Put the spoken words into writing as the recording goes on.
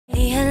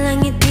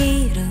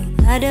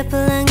Ada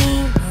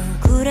pelangi,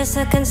 ku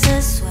rasakan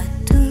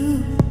sesuatu.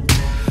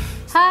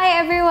 Hi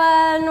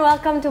everyone,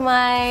 welcome to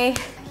my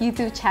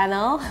YouTube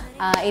channel.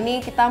 Ini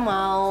kita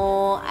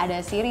mau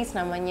ada series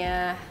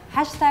namanya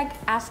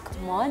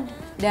 #AskMod.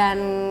 Dan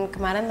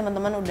kemarin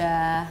teman-teman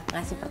udah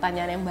ngasih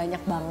pertanyaan yang banyak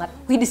banget.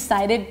 We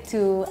decided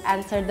to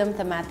answer them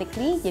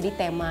thematically. Jadi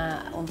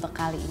tema untuk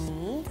kali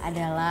ini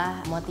adalah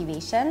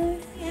motivation.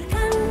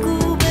 Biarkan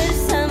ku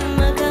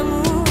bersama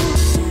kamu,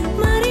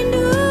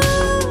 merindu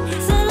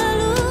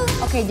selalu.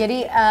 Oke,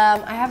 jadi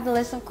I have the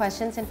list of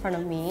questions in front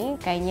of me.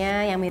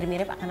 Kayaknya yang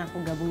mirip-mirip akan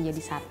aku gabung jadi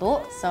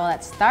satu. So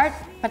let's start.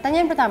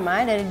 Pertanyaan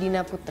pertama dari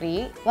Dina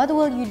Putri. What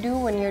will you do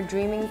when you're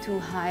dreaming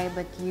too high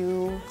but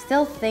you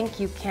still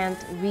think you can't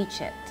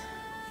reach it?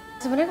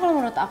 Sebenarnya kalau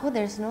menurut aku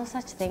there's no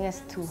such thing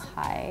as too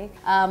high.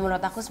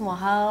 Menurut aku semua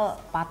hal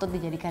patut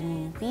dijadikan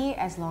mimpi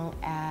as long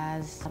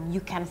as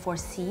you can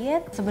foresee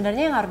it.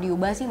 Sebenarnya yang harus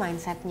diubah sih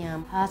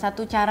mindsetnya.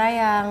 Satu cara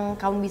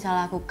yang kamu bisa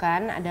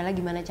lakukan adalah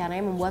gimana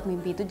caranya membuat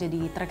mimpi itu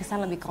jadi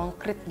terkesan lebih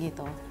konkret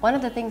gitu. One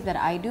of the things that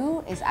I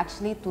do is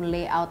actually to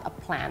lay out a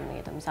plan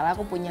gitu. Misalnya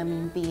aku punya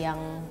mimpi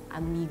yang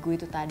ambigu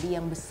itu tadi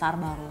yang besar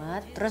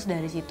banget. Terus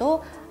dari situ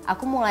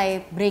aku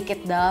mulai break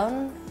it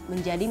down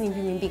menjadi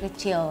mimpi-mimpi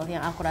kecil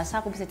yang aku rasa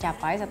aku bisa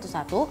capai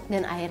satu-satu,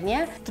 dan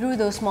akhirnya through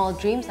those small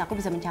dreams aku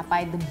bisa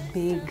mencapai the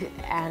big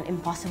and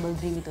impossible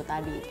dream itu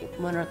tadi gitu.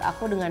 Menurut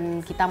aku dengan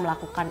kita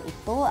melakukan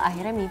itu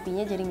akhirnya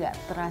mimpinya jadi nggak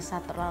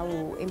terasa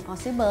terlalu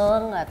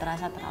impossible, nggak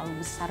terasa terlalu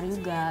besar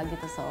juga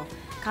gitu. So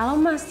kalau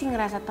masih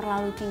ngerasa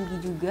terlalu tinggi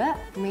juga,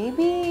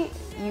 maybe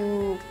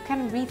you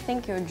can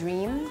rethink your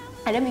dream.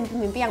 Ada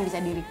mimpi-mimpi yang bisa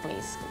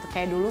di-replace gitu.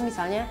 Kayak dulu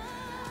misalnya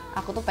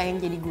aku tuh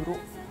pengen jadi guru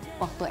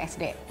waktu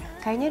SD.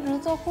 Kayaknya dulu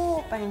tuh aku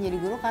pengen jadi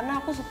guru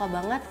karena aku suka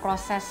banget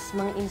proses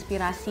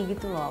menginspirasi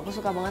gitu loh. Aku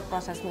suka banget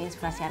proses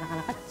menginspirasi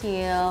anak-anak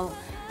kecil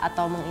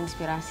atau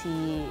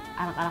menginspirasi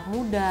anak-anak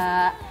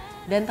muda.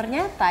 Dan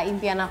ternyata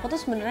impian aku tuh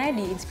sebenarnya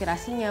di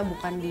inspirasinya,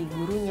 bukan di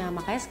gurunya.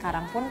 Makanya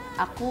sekarang pun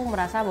aku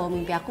merasa bahwa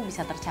mimpi aku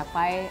bisa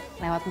tercapai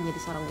lewat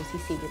menjadi seorang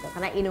musisi gitu.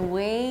 Karena in a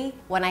way,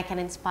 when I can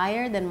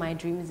inspire, then my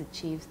dream is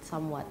achieved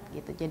somewhat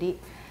gitu. Jadi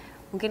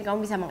mungkin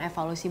kamu bisa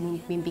mengevaluasi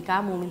mimpi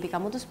kamu. Mimpi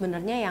kamu tuh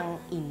sebenarnya yang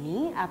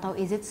ini atau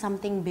is it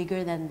something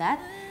bigger than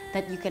that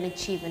you can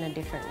achieve in a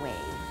different way.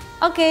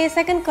 Oke,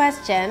 second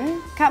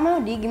question. Kak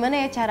Maudy,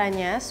 gimana ya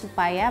caranya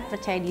supaya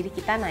percaya diri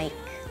kita naik?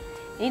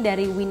 Ini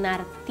dari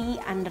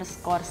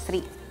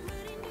Winarti_Sri.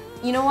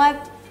 You know what?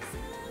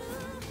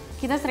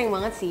 Kita sering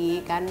banget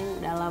sih kan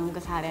dalam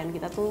keseharian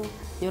kita tuh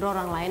nyuruh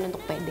orang lain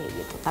untuk pede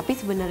gitu. Tapi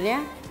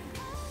sebenarnya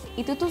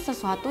itu tuh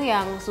sesuatu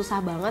yang susah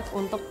banget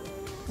untuk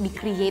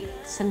di-create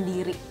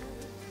sendiri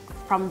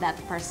from that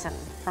person,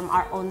 from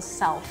our own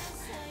self.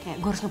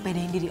 Kayak gue harus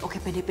ngepedein diri,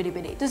 oke pede.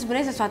 Itu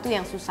sebenarnya sesuatu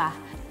yang susah.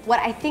 What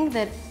I think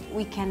that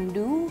we can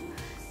do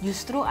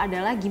justru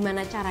adalah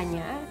gimana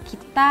caranya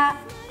kita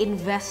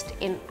invest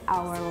in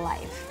our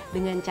life.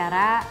 Dengan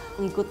cara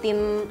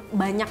ngikutin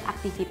banyak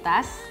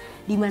aktivitas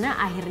di mana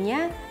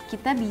akhirnya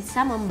kita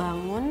bisa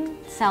membangun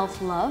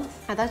self-love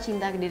atau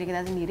cinta ke diri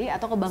kita sendiri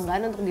atau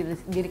kebanggaan untuk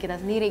diri kita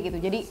sendiri gitu.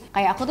 Jadi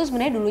kayak aku tuh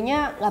sebenarnya dulunya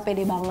nggak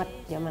pede banget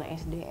zaman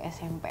SD,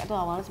 SMP tuh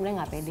awalnya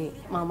sebenarnya nggak pede.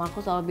 Mama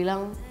aku selalu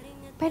bilang,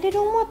 pede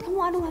dong Mot, kamu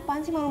aduh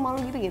apaan sih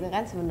malu-malu gitu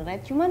kan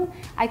sebenarnya. Cuman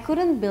I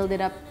couldn't build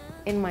it up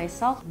in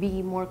myself,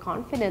 be more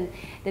confident.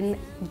 Dan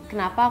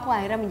kenapa aku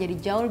akhirnya menjadi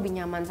jauh lebih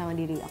nyaman sama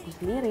diri aku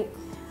sendiri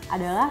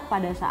adalah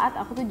pada saat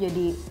aku tuh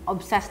jadi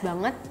obsessed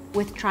banget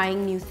with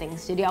trying new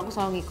things. Jadi aku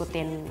selalu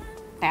ngikutin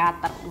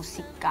teater,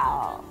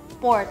 musikal,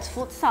 sports,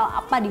 futsal,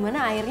 apa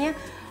dimana akhirnya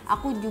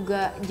aku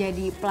juga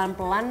jadi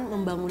pelan-pelan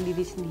membangun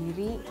diri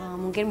sendiri,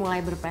 mungkin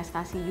mulai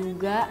berprestasi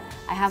juga.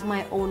 I have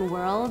my own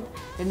world,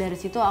 dan dari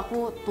situ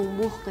aku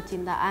tumbuh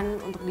kecintaan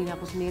untuk diri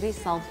aku sendiri,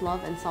 self-love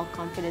and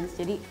self-confidence.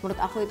 Jadi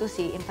menurut aku itu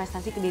sih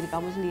investasi ke diri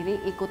kamu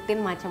sendiri, ikutin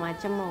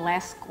macam-macam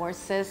les,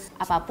 courses,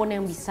 apapun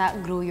yang bisa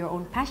grow your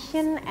own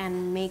passion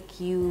and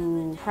make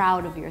you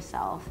proud of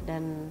yourself.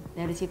 Dan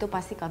dari situ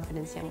pasti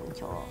confidence yang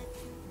muncul.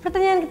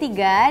 Pertanyaan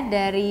ketiga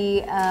dari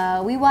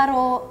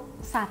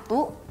Wiwaro1.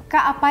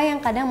 Kak, apa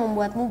yang kadang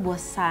membuatmu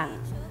bosan?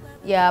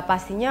 Ya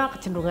pastinya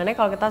kecenderungannya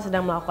kalau kita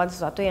sedang melakukan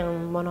sesuatu yang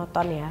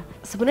monoton ya.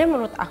 Sebenarnya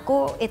menurut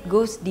aku it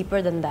goes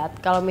deeper than that.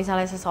 Kalau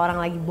misalnya seseorang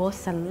lagi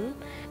bosen,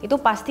 itu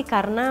pasti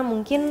karena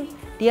mungkin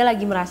dia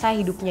lagi merasa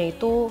hidupnya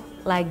itu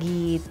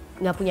lagi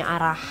nggak punya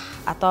arah.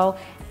 Atau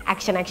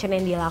action-action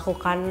yang dia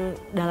lakukan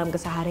dalam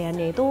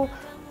kesehariannya itu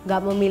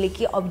nggak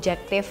memiliki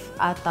objektif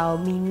atau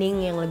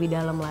meaning yang lebih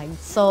dalam lagi.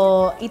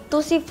 So itu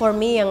sih for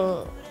me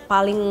yang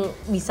paling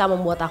bisa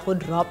membuat aku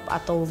drop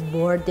atau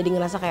bored, jadi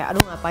ngerasa kayak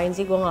aduh ngapain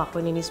sih gue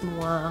ngelakuin ini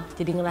semua,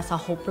 jadi ngerasa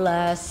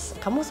hopeless.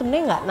 Kamu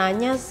sebenarnya nggak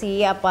nanya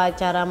sih apa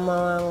cara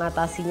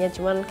mengatasinya,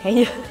 cuman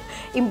kayaknya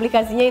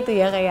implikasinya itu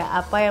ya, kayak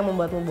apa yang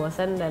membuatmu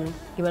bosan dan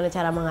gimana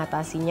cara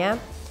mengatasinya.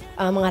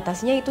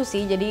 mengatasinya itu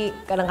sih. Jadi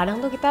kadang-kadang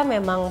tuh kita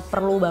memang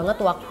perlu banget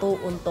waktu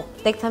untuk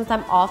take some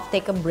time off,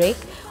 take a break,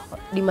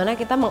 dimana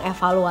kita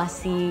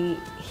mengevaluasi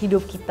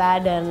hidup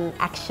kita dan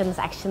actions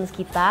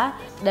kita,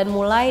 dan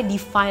mulai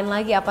define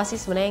lagi apa sih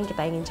sebenarnya yang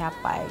kita ingin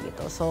capai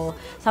gitu. So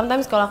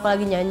sometimes kalau aku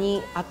lagi nyanyi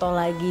atau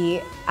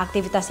lagi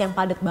aktivitas yang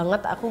padat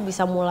banget, aku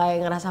bisa mulai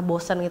ngerasa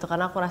bosan gitu,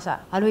 karena aku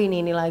rasa aduh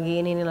ini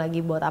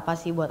lagi buat apa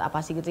sih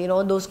gitu, you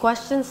know, those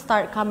questions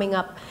start coming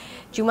up.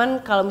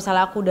 Cuman kalau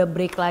misalnya aku udah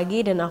break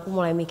lagi dan aku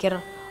mulai mikir,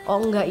 oh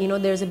enggak, you know,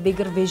 there's a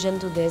bigger vision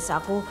to this.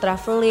 Aku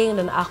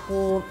traveling dan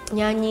aku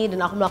nyanyi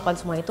dan aku melakukan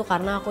semua itu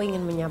karena aku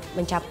ingin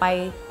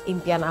mencapai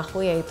impian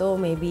aku, yaitu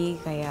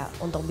maybe kayak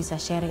untuk bisa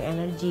sharing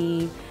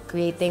energy,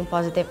 creating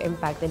positive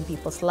impact in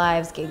people's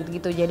lives, kayak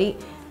gitu-gitu. Jadi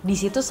di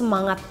situ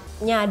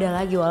semangatnya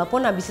ada lagi,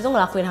 walaupun abis itu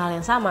ngelakuin hal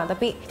yang sama,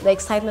 tapi the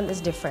excitement is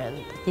different.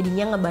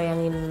 Jadinya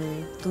ngebayangin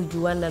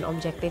tujuan dan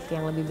objektif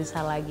yang lebih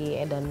besar lagi,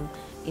 dan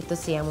itu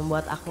sih yang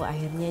membuat aku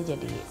akhirnya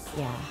jadi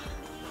ya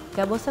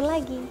gak bosan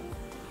lagi.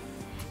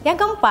 Yang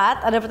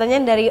keempat, ada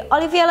pertanyaan dari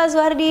Olivia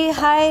Lazuardi.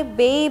 Hi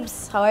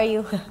babes, how are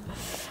you?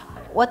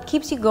 What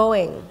keeps you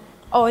going?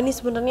 Oh, ini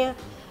sebenarnya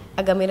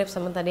agak mirip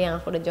sama tadi yang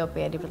aku udah jawab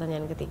ya di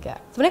pertanyaan ketiga.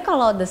 Sebenarnya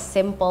kalau the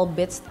simple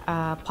bits,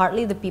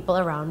 partly the people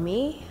around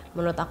me.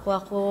 Menurut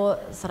aku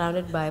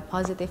surrounded by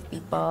positive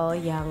people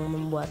yang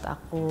membuat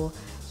aku,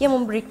 yang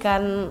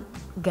memberikan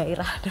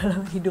gairah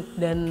dalam hidup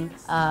dan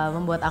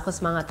membuat aku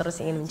semangat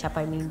terus ingin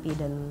mencapai mimpi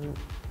dan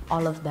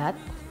all of that.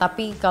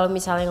 Tapi kalau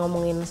misalnya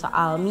ngomongin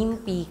soal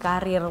mimpi,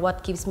 karir,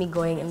 what keeps me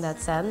going in that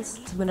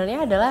sense,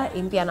 sebenarnya adalah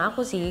impian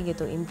aku sih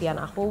gitu,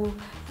 impian aku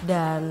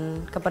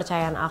dan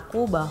kepercayaan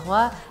aku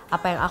bahwa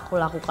apa yang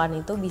aku lakukan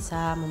itu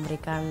bisa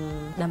memberikan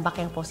dampak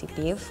yang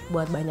positif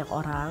buat banyak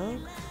orang.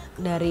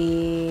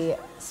 Dari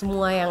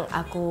semua yang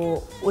aku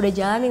udah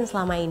jalanin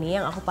selama ini,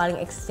 yang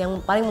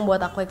paling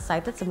membuat aku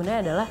excited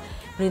sebenarnya adalah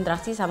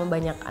berinteraksi sama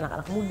banyak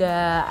anak-anak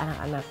muda,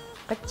 anak-anak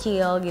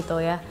kecil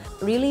gitu ya.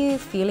 Really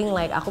feeling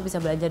like aku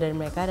bisa belajar dari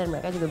mereka dan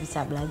mereka juga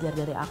bisa belajar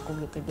dari aku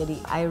gitu. Jadi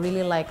I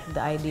really like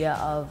the idea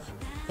of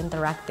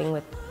interacting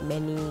with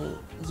many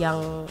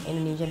young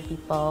Indonesian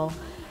people,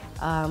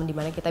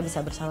 dimana kita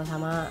bisa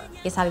bersama-sama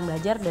ya saling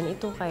belajar, dan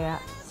itu kayak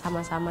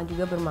sama-sama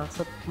juga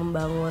bermaksud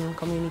membangun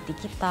community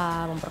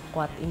kita,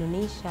 memperkuat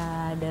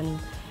Indonesia, dan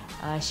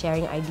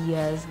sharing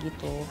ideas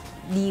gitu.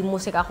 Di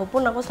musik aku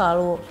pun aku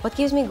selalu, what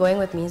keeps me going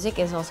with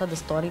music is also the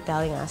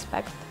storytelling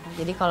aspect.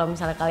 Jadi kalau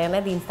misalnya kalian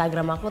lihat di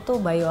Instagram aku tuh,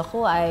 bio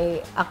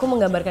aku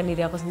menggambarkan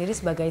diri aku sendiri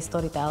sebagai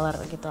storyteller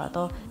gitu,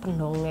 atau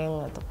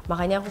pendongeng gitu.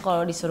 Makanya aku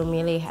kalau disuruh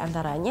milih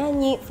antara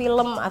nyanyi,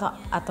 film,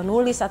 atau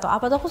nulis atau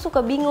apa tuh aku suka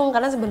bingung,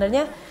 karena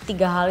sebenarnya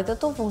tiga hal itu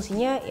tuh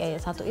fungsinya ya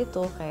satu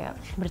itu, kayak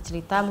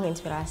bercerita,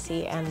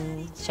 menginspirasi,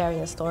 and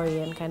sharing a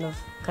story and kind of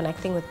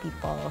connecting with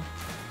people.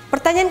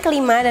 Pertanyaan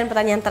kelima dan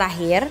pertanyaan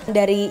terakhir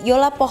dari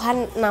Yola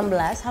Pohan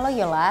 16. Halo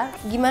Yola,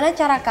 gimana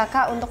cara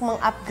kakak untuk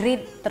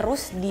mengupgrade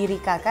terus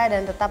diri kakak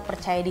dan tetap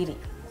percaya diri?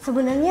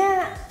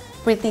 Sebenarnya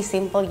pretty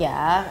simple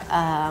ya.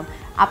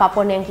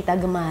 Apapun yang kita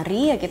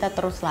gemari ya kita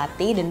terus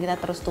latih dan kita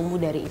terus tumbuh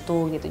dari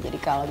itu gitu. Jadi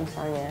kalau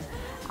misalnya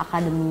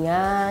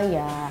akademia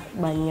ya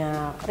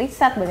banyak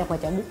riset, banyak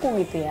baca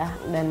buku gitu ya.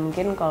 Dan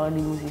mungkin kalau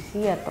di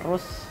musisi ya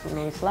terus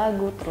menulis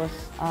lagu, terus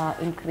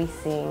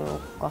increasing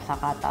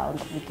kosakata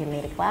untuk bikin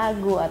lirik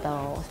lagu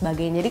atau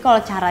sebagainya. Jadi kalau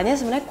caranya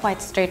sebenarnya quite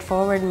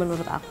straightforward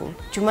menurut aku.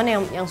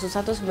 Cuman yang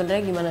susah tuh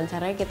sebenarnya gimana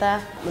caranya kita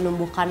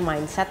menumbuhkan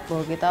mindset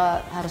bahwa kita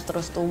harus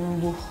terus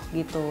tumbuh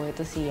gitu.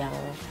 Itu sih yang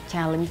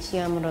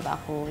challenge-nya menurut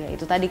aku. Ya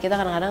itu tadi, kita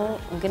kadang-kadang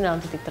mungkin dalam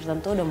titik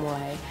tertentu udah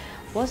mulai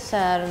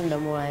bosan, udah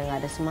mulai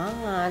nggak ada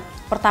semangat.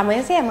 Pertamanya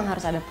sih emang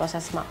harus ada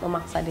proses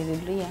memaksa diri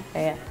dulu ya,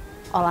 kayak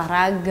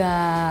olahraga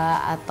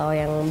atau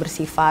yang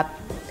bersifat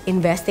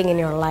investing in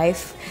your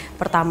life.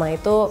 Pertama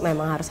itu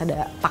memang harus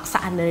ada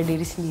paksaan dari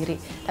diri sendiri.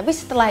 Tapi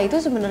setelah itu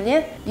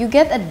sebenarnya you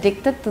get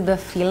addicted to the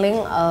feeling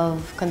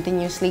of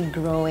continuously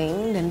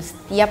growing, dan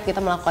setiap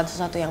kita melakukan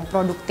sesuatu yang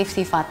produktif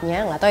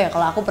sifatnya, nggak tahu ya,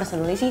 kalau aku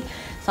personally sih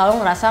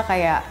selalu ngerasa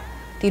kayak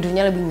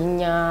tidurnya lebih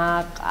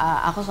nyenyak,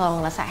 aku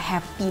selalu ngerasa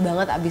happy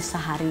banget abis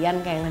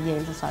seharian kayak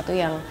ngerjain sesuatu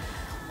yang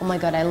oh my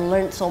god, I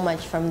learned so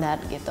much from that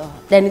gitu.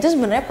 Dan itu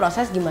sebenarnya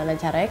proses gimana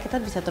caranya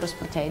kita bisa terus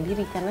percaya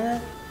diri, karena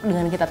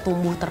dengan kita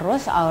tumbuh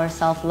terus, our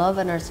self love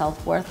and our self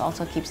worth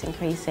also keeps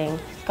increasing.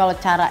 Kalau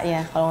cara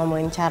ya, kalau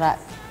ngomongin cara,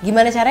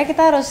 gimana caranya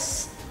kita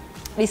harus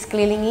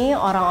disekelilingi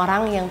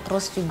orang-orang yang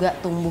terus juga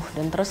tumbuh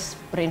dan terus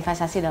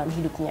berinvestasi dalam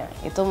hidupnya.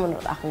 Itu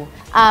menurut aku.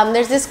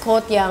 There's this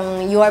quote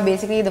yang you are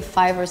basically the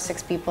 5 or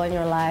 6 people in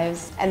your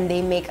lives and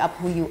they make up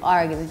who you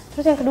are gitu.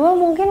 Terus yang kedua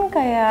mungkin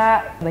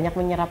kayak banyak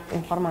menyerap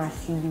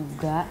informasi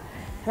juga.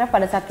 Karena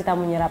pada saat kita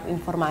menyerap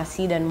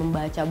informasi dan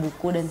membaca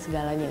buku dan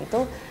segalanya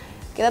itu,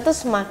 kita tuh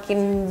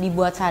semakin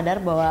dibuat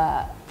sadar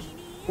bahwa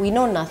we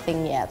know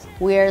nothing yet.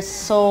 We're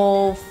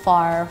so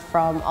far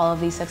from all of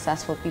these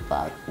successful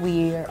people.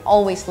 We're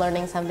always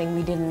learning something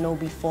we didn't know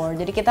before.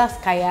 Jadi kita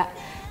kayak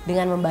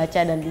dengan membaca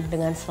dan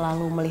dengan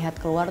selalu melihat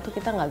keluar tuh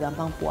kita nggak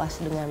gampang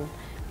puas dengan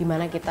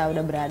dimana kita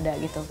udah berada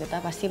gitu.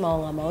 Kita pasti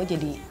mau nggak mau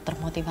jadi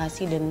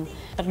termotivasi dan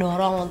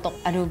terdorong untuk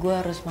aduh gue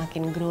harus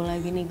makin grow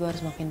lagi nih, gue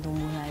harus makin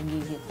tumbuh lagi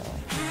gitu.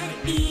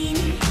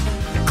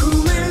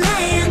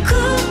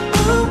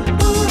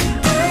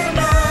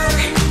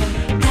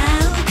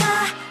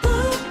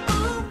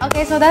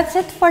 Okay, so that's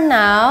it for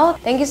now.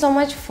 Thank you so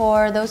much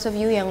for those of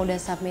you yang udah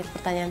submit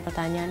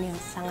pertanyaan-pertanyaan yang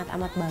sangat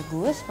amat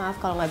bagus. Maaf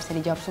kalau nggak bisa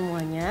dijawab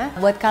semuanya.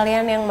 Buat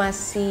kalian yang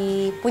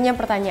masih punya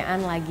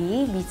pertanyaan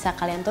lagi, bisa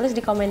kalian tulis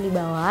di komen di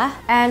bawah.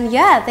 And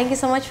yeah, thank you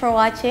so much for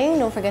watching.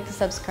 Don't forget to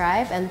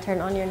subscribe and turn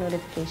on your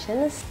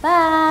notifications.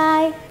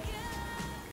 Bye!